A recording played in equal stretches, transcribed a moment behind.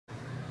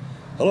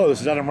Hello,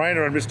 this is Adam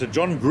Rayner and Mr.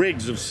 John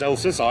Griggs of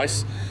Celsius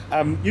Ice.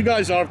 You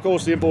guys are, of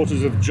course, the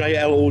importers of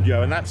JL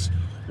Audio, and that's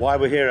why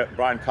we're here at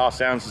Brian Car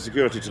Sounds and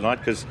Security tonight,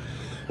 because,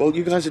 well,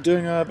 you guys are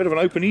doing a bit of an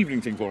open evening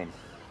thing for them.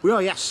 We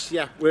are, yes,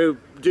 yeah. We're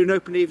doing an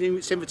open evening,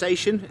 it's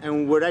invitation,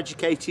 and we're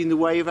educating the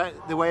way of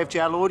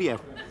JL Audio.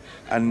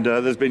 And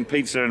there's been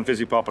pizza and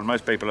fizzy pop, and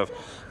most people have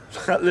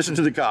listened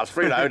to the cars,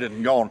 freeloaded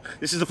and gone.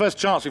 This is the first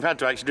chance we've had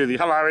to actually do the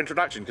hello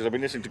introduction, because I've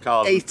been listening to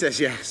cars. Haters,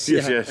 yes.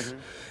 Yes, yeah. yes.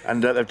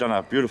 And they've done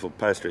a beautiful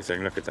pastry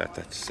thing. Look at that.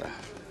 That's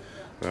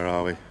where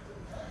are we?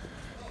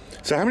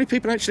 So how many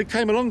people actually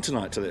came along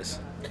tonight to this?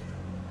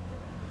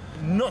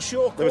 Not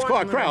sure. There was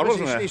quite a crowd,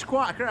 wasn't there? It's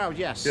quite a crowd,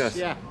 yes. Yes.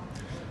 Yeah.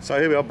 So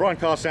here we are, Brian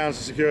Car Sounds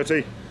and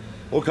Security.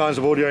 All kinds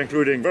of audio,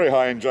 including very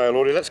high-end JL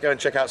audio. Let's go and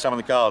check out some of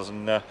the cars.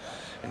 And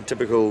in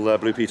typical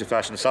Blue Peter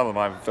fashion, some of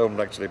them I filmed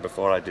actually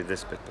before I did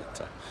this bit.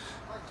 But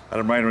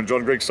Adam Rayner and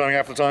John Griggs signing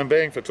out for the time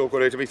being for Talk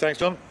Audio TV. Thanks,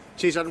 John.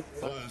 Cheers, Adam.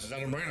 Hello, this is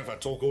Adam Rayner for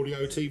Talk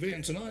Audio TV,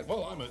 and tonight,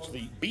 well, I'm at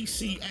the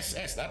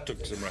Bcss. That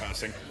took some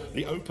rehearsing.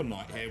 The open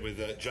night here with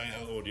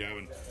JL Audio,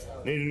 and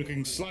nearly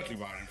looking slightly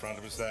wide in front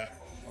of us there,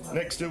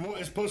 next to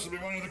what is possibly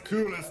one of the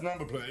coolest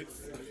number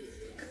plates.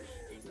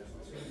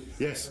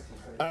 Yes,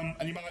 and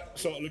you might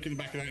sort of look in the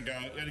back of that and go,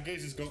 yeah, the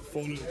geezer's got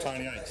 4 little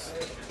tiny 8s.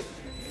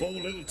 4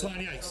 little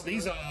tiny 8s.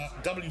 These are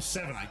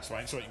W7 8s,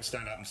 right? So you can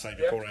stand up and save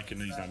your poor aching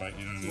knees now, mate.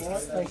 You know,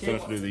 don't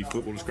have to do the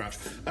football scratch.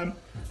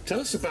 Tell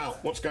us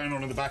about what's going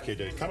on in the back here,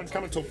 dude. Come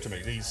and talk to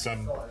me. These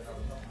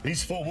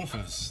 4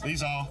 woofers.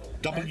 These are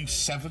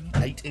W7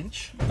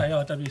 8-inch. They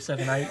are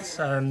W7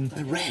 8s.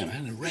 They're rare,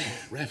 man. They're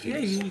rare. Yeah,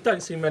 you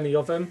don't see many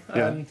of them.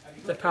 Yeah.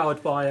 They're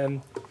powered by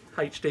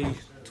HD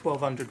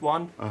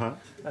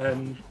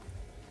 1201.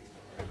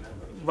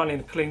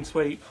 Running a clean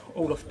sweep,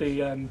 all off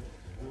the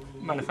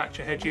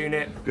manufacturer head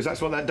unit. Because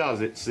that's what that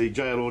does. It's the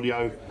JL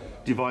Audio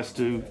device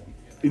to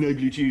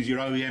enable you to use your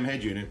OEM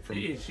head unit from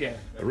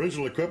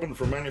original equipment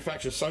from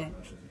manufacturers. So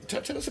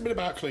tell us a bit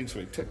about clean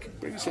sweep.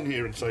 Bring us in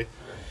here and say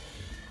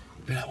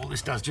about what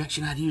this does. Do you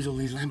actually know how to use all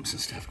these lamps and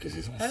stuff? Because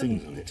there's all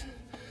things on it.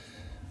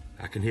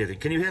 I can hear it.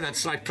 Can you hear that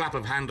slight clap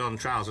of hand on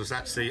trousers?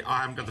 That's the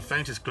I haven't got the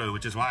faintest clue,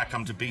 which is why I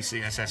come to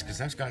Bcss, because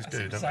those guys do,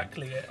 don't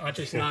exactly it. I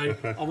just know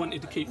I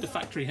wanted to keep the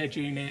factory head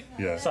unit.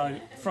 Yeah. So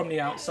from the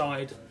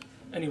outside,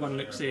 anyone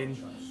looks in,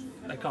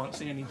 they can't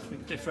see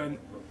anything different.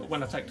 But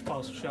when I take the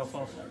parcel shelf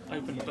off,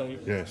 open the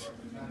boot. Yes.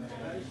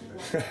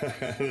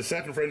 There's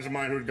certain friends of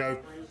mine who would go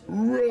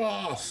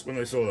Ross when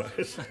they saw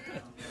that.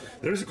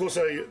 There is, of course,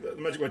 the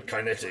magic word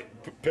kinetic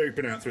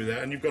peeping out through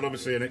there, and you've got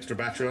obviously an extra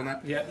battery on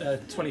that. Yeah,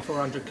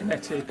 2400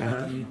 kinetic.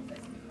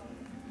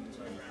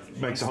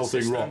 Makes the whole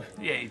thing rock.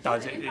 Yeah, it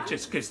does. It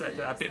just gives that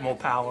a bit more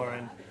power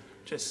and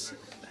just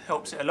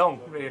helps it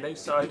along, really.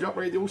 So did you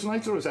upgrade the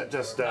alternator, or is that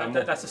just?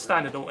 That's a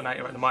standard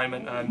alternator at the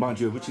moment. Mind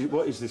you,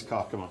 what is this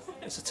car? Come on.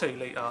 It's a 2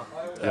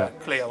 litre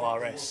Clio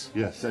RS.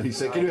 Yes, so he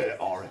said, can you hear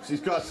it? RS.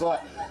 He's got like,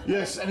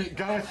 yes, and it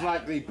goes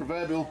like the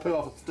proverbial pull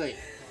off a stick.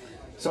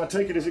 So I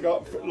take it, has it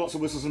got lots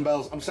of whistles and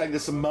bells? I'm saying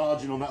there's some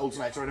margin on that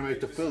alternator anyway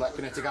to fill that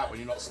kinetic up when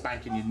you're not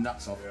spanking your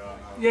nuts off.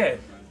 Yeah.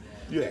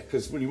 Yeah,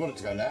 because when you want it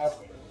to go loud,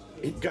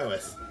 it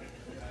goeth.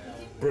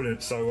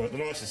 Brilliant. So the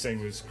nicest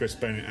thing was Chris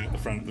Bennett at the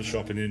front of the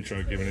shop in the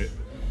intro giving it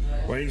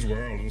Wayne's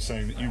World and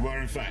saying that you were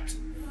in fact.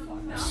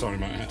 Sorry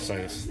mate, I had to say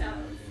this.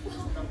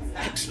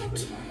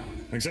 Excellent.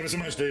 Thanks ever so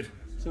much, dude.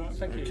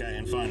 Thank you. Okay,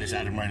 and finally it's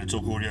Adam Rayner,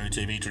 Talk Audio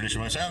TV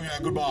tradition. I say, oh yeah,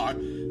 goodbye,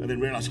 and then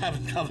realise I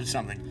haven't covered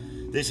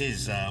something. This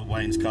is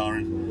Wayne's car,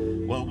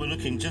 and well, we're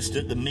looking just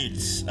at the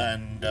mids,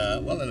 and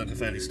well, they look a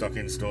fairly stock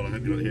install. I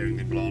hope you're not hearing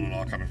the blah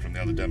blah coming from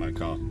the other demo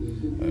car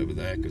over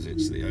there, because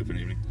it's the open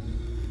evening.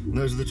 And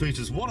those are the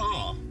tweeters. What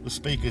are the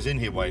speakers in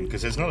here, Wayne?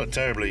 Because there's not a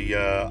terribly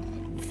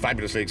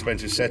fabulously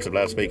expensive set of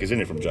loudspeakers in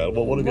here from JL.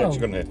 What have you actually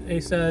got in here?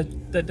 It's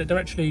they're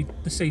actually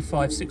the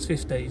C5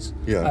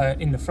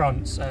 650s in the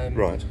front,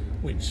 right,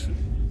 which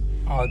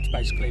are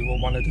basically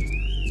one of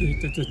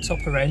the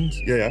topper end.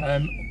 Yeah.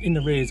 In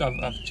the rears,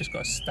 I've just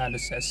got a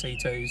standard set of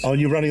C2s. Oh,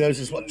 and you're running those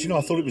as well. Do you know,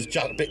 I thought it was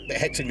just a bit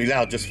hectically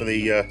loud just for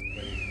the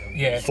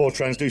 4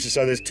 transducers.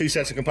 So there's 2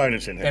 sets of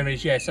components in here. There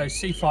is, yeah. So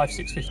C5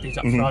 650s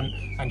up front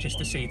and just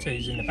the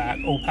C2s in the back,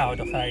 all powered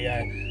off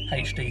a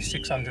HD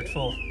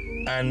 604.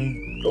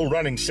 And all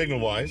running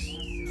signal-wise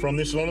from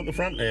this lot at the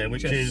front here,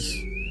 which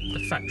is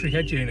the factory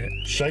head unit.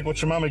 Shake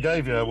what your mama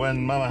gave you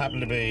when mama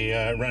happened to be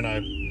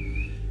Renault.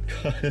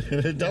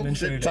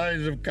 Dulcet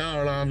tones of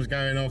car alarms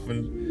going off,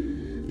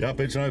 and yep,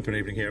 it's an open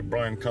evening here at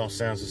Brian Car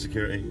Sounds and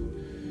Security.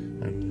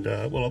 And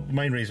well, the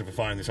main reason for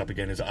firing this up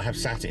again is that I have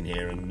sat in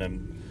here,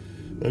 and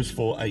those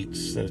 4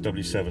 8s, those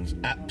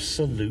W7s,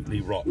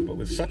 absolutely rock, but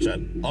with such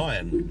an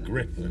iron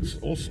grip. That's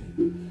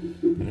awesome.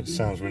 And it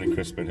sounds really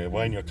crisp in here.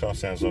 Wayne, your car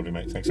sounds lovely,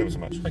 mate. Thanks ever so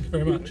much. Thank you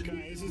very much.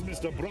 Okay, this is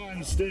Mr.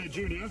 Brian Steer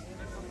Jr.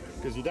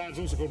 because your dad's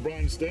also called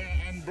Brian Steer,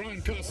 and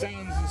Brian Car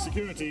Sounds and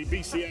Security,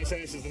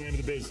 Bcss is the name of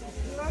the biz.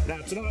 Now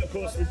tonight, of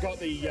course, we've got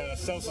the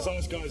Celsius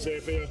Ice guys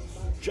here for your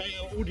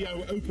JL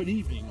Audio Open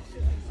Evening.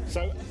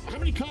 So, how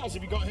many cars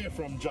have you got here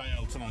from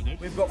JL tonight,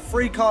 dude? We've got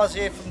 3 cars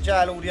here from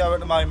JL Audio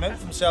at the moment,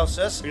 from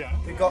Celsius. Yeah.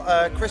 We've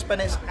got Chris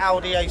Bennett's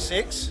Audi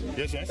A6.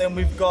 Yes, yes. Then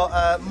we've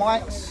got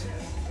Mike's...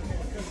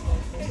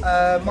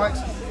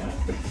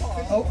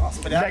 Oh,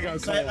 spit it out. Lego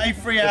So car.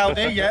 A3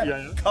 Audi, yeah.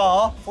 Yeah.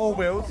 Car, 4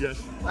 wheels.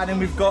 Yes. And then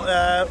we've got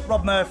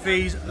Rob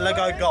Murphy's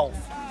Lego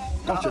Golf.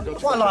 Gotcha.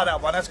 Quite like that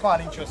one. That's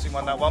quite an interesting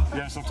one, that one.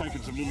 Yes, I've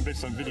taken some little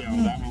bits on video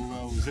of that.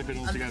 We'll zip it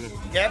all together.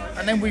 Yeah,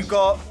 and then we've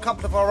got a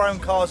couple of our own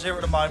cars here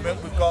at the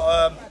moment. We've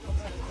got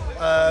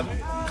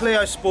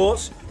Clio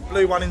Sports,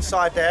 blue one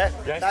inside there.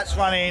 Yes. That's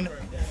running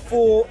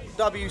 4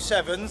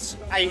 W7s,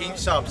 8-inch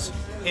subs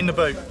in the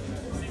boot.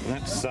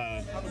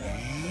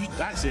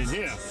 That's in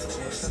here.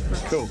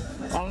 Cool.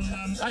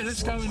 Hey,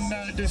 let's go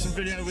and do some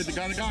video with the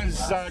guy. The guy's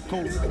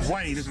called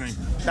Wayne, isn't he?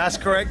 That's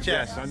correct,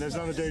 yeah. Yes, and there's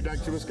another dude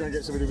actually. Let's go and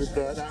get somebody with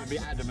that would be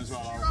Adam as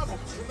well. I'll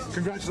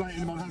congratulate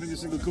him on having the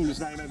single coolest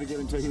name ever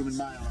given to a human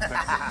male.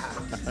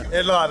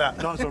 Yeah, like that.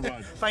 Nice one,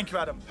 Brian. Thank you,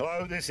 Adam.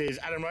 Hello, this is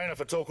Adam Rayner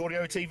for Talk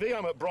Audio TV.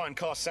 I'm at Brian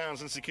Car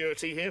Sounds and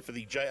Security here for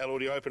the JL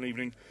Audio Open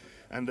Evening.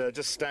 And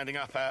just standing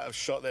up out of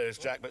shot there is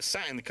Jack, but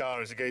sat in the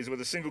car is a geezer with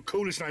the single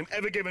coolest name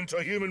ever given to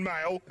a human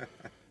male.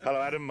 Hello,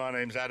 Adam. My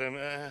name's Adam.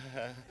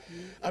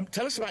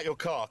 Tell us about your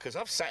car, because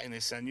I've sat in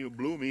this and you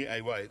blew me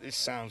away. This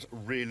sounds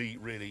really,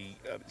 really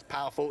it's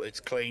powerful. It's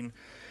clean.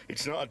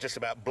 It's not just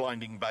about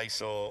blinding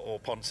bass or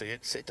Ponzi.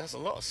 It does a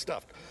lot of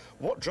stuff.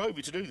 What drove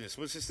you to do this?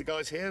 Was this the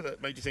guys here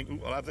that made you think,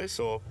 ooh, I'll have this,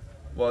 or?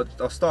 Well,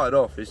 I started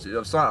off. It's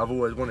something I've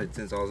always wanted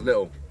since I was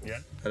little. Yeah.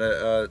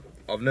 And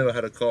I've never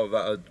had a car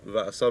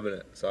without a sub in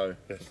it. So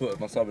I put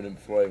my sub in it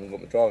before I even got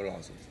my driving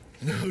license.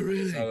 No,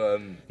 really? So,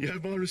 you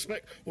have my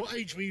respect. What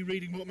age were you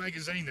reading what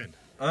magazine then?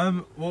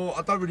 Well,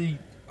 I don't really.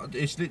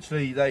 It's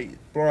literally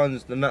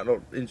Brian's the nut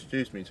lot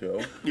introduced me to it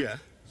all. Yeah.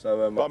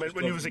 So, but I mean,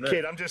 when you was a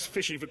kid, I'm just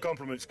fishing for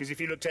compliments, because if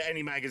you looked at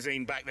any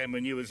magazine back then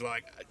when you was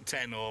like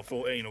 10 or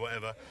 14 or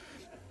whatever,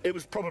 it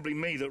was probably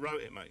me that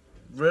wrote it, mate.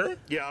 Really?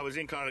 Yeah, I was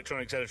in car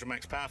electronics editor at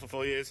Max Power for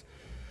 4 years.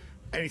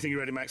 Anything you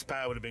read in Max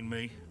Power would have been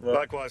me. Right.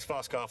 Likewise,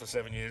 Fast Car for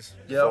 7 years.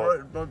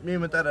 Yeah, me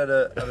and my dad had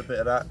a bit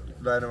of that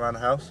laying around the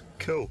house.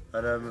 Cool.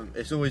 And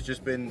it's always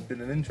just been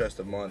an interest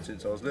of mine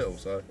since I was little.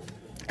 So.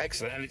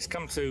 Excellent, and it's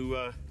come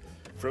to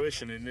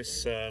fruition in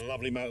this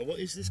lovely motor. What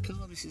is this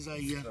car? This is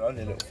It's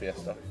only a little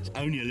Fiesta. It's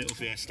only a little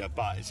Fiesta,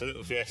 but it's a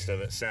little Fiesta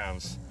that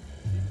sounds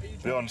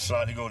beyond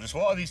slightly gorgeous.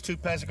 What are these 2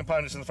 pairs of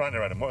components in the front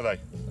there, Adam? What are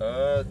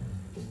they?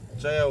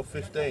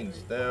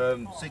 JL15s. They're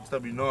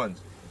 6W9s.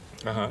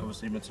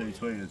 Obviously my 2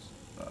 tweeters.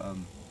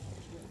 And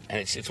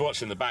it's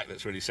what's in the back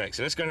that's really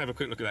sexy. Let's go and have a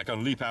quick look at that. Go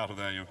and leap out of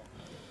there, you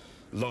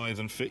lithe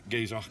and fit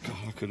geezer. Oh, God,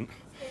 I couldn't.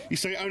 You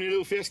say only a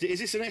little Fiesta. Is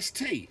this an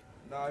ST?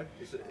 No,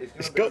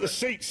 It's got the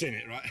seats in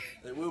it, right?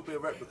 It will be a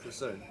replica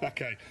soon.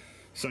 Okay,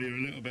 so you're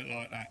a little bit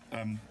like that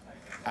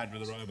ad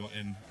with a robot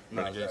in.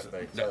 No,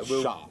 exactly. That's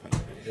So sharp.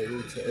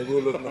 It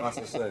will look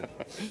nicer soon.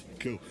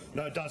 Cool.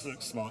 No, it does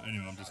look smart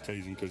anyway. I'm just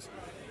teasing, because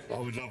I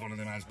would love one of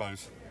them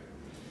Asbos,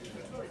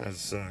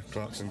 as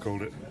Clarkson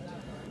called it.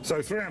 So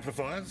 3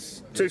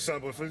 amplifiers, 2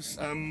 subwoofers,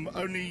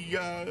 only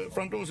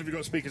front doors. Have you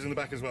got speakers in the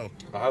back as well?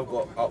 I have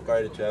got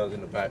upgraded jails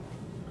in the back.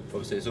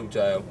 Obviously, it's all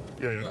jail.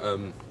 Yeah.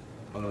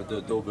 I'm going to do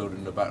a door build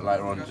in the back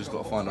later on. Just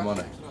got to find the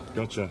money.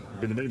 Gotcha.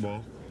 In the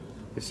meanwhile,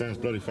 it sounds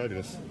bloody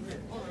fabulous.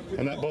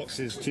 And that box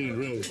is tuned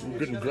real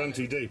good and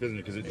grunty deep, isn't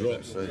it? Because it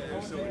drops.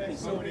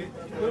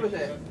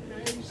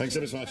 Thanks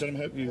ever so much, Adam.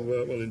 Hope you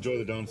will enjoy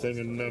the darn thing.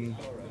 And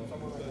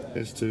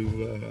here's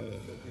to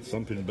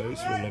thumping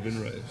bass with loving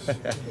race.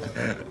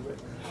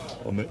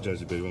 I met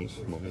Josie B once.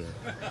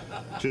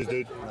 Cheers,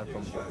 dude.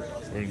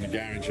 We're in the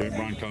garage here at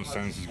Brian Car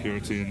Sounds and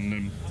Security,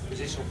 and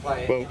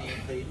well, look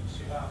at that.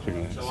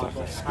 It's like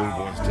a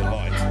schoolboy's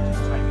delight.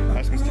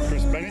 That's Mr.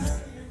 Chris Bennett,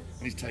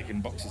 and he's taking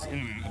boxes in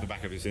and out of the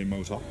back of his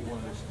motor.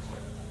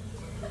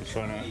 He's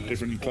trying out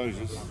different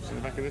enclosures in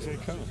the back of this here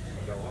car.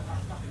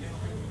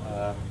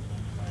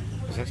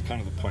 Because that's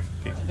kind of the point.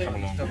 People come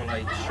along,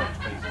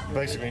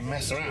 basically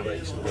mess around,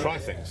 try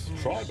things,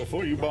 try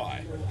before you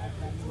buy.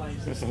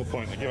 That's the whole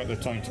point. They give up their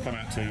time to come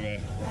out to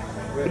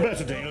the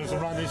better dealers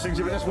and run these things.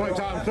 You've just worked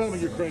out I'm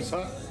filming you, Chris,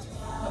 huh?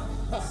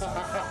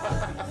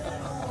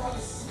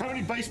 How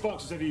many bass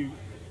boxes have you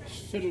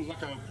fiddled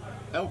like a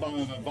elbow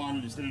of a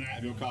violin in and out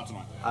of your car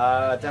tonight?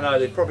 I don't know,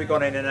 they've probably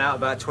gone in and out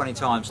about 20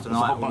 times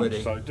tonight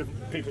already. So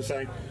different people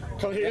saying,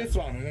 can I hear this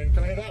one, and then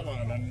can I hear that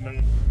one,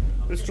 and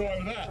let's try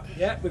with that.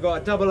 Yeah, we've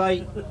got a double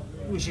 8,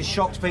 which has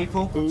shocked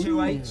people, 2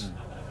 8s.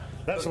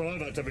 That's the one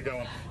I'd like to have a go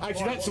on.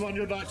 Actually, that's the one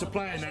you'd like to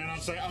play in there, and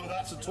I'd say, oh,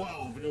 that's a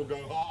 12, and you'll go,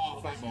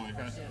 fat boy,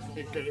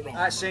 get it wrong.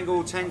 That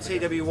single 10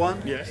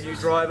 TW1, yes. New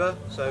driver.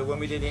 So when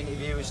we did the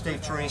interview with Steve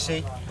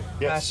Teresi,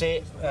 yes. That's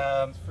it,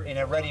 in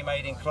a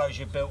ready-made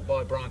enclosure built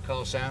by Brian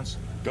Car Sounds.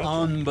 Gotcha.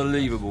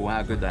 Unbelievable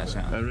how good that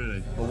sounds. Oh,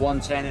 really? A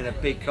 110 in a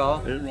big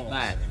car, it rocks.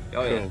 man.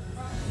 Oh, cool.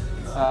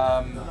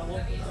 yeah.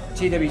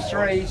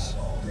 TW3s,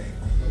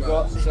 We've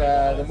got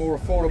the more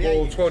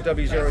affordable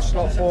 12W0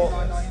 slot port,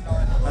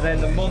 and then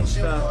the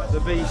monster, the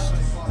beast,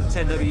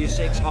 the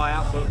 10W6 high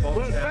output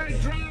box. Very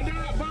drowned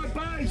out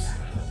by bass,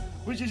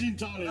 which is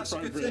entirely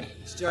appropriate.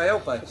 It's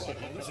JL bass.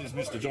 This is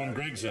Mr. John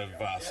Griggs of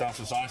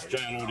South Ice,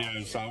 JL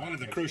Audio's one of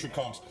the crucial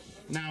cogs.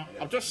 Now,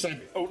 I've just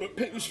said, oh look,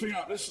 pick this thing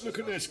up, let's look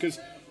at this, because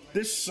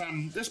this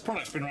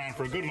product's been around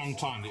for a good long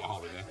time, the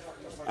Harley there.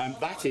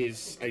 That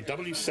is a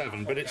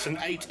W7, but it's an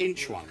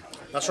 8-inch one.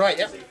 That's right,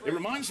 yeah. It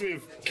reminds me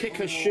of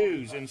kicker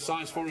shoes in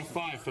size 4 and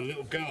 5 for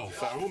little girls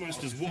that are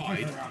almost as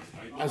wide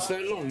as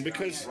they're long,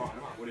 because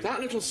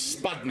that little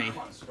Spudney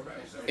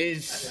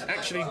is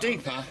actually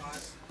deeper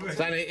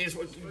than it is.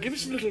 Give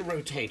us a little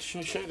rotate.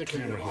 Should I show the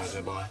camera here,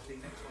 there, boy?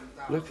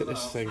 Look at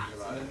this thing.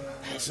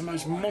 It's the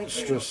most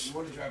monstrous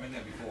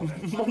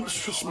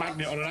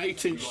magnet on an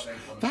 8-inch.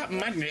 That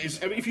magnet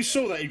is, I mean, if you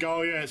saw that, you'd go,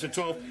 oh yeah, it's a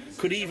 12,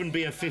 could even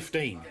be a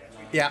 15.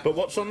 Yeah. But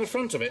what's on the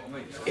front of it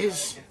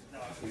is,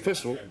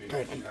 first of all,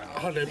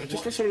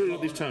 just let's have a look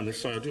at these turners.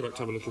 Sorry, I do like to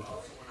have a little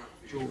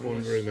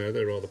wander in there.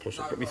 They're rather posh.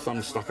 I've got my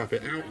thumb stuck up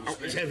it. Ow, ow,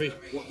 it's heavy.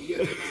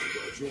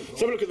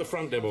 Let's have a look at the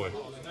front there, boy.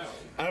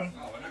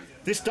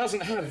 This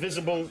doesn't have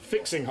visible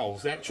fixing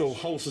holes. The actual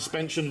whole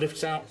suspension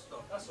lifts out.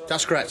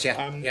 That's correct, yeah.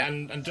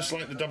 And just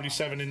like the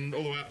W7 in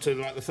all the way up to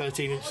like the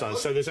 13-inch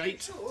size. So there's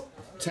 8,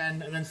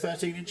 10, and then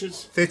 13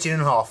 inches. 13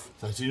 and a half.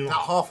 13 and a That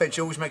half. half inch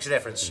always makes a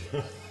difference.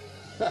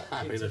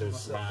 Happy little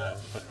smile.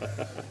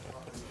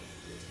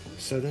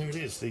 So there it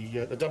is, the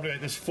W8.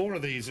 There's 4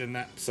 of these in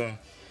that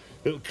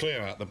little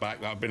clear out the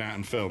back that I've been out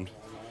and filmed.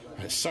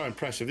 And it's so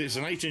impressive. It's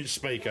an 8-inch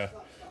speaker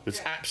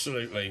that's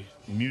absolutely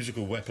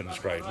musical weapons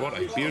grade. What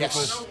a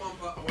beautiful,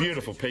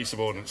 beautiful piece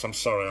of ordnance. I'm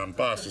sorry, I'm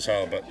biased as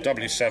hell, but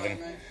W7,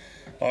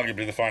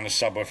 arguably the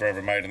finest subwoofer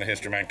ever made in the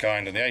history of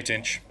mankind, and the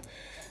 8-inch,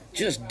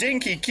 just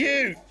dinky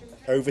cute.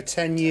 Over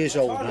 10 years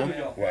old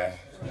now. Wow.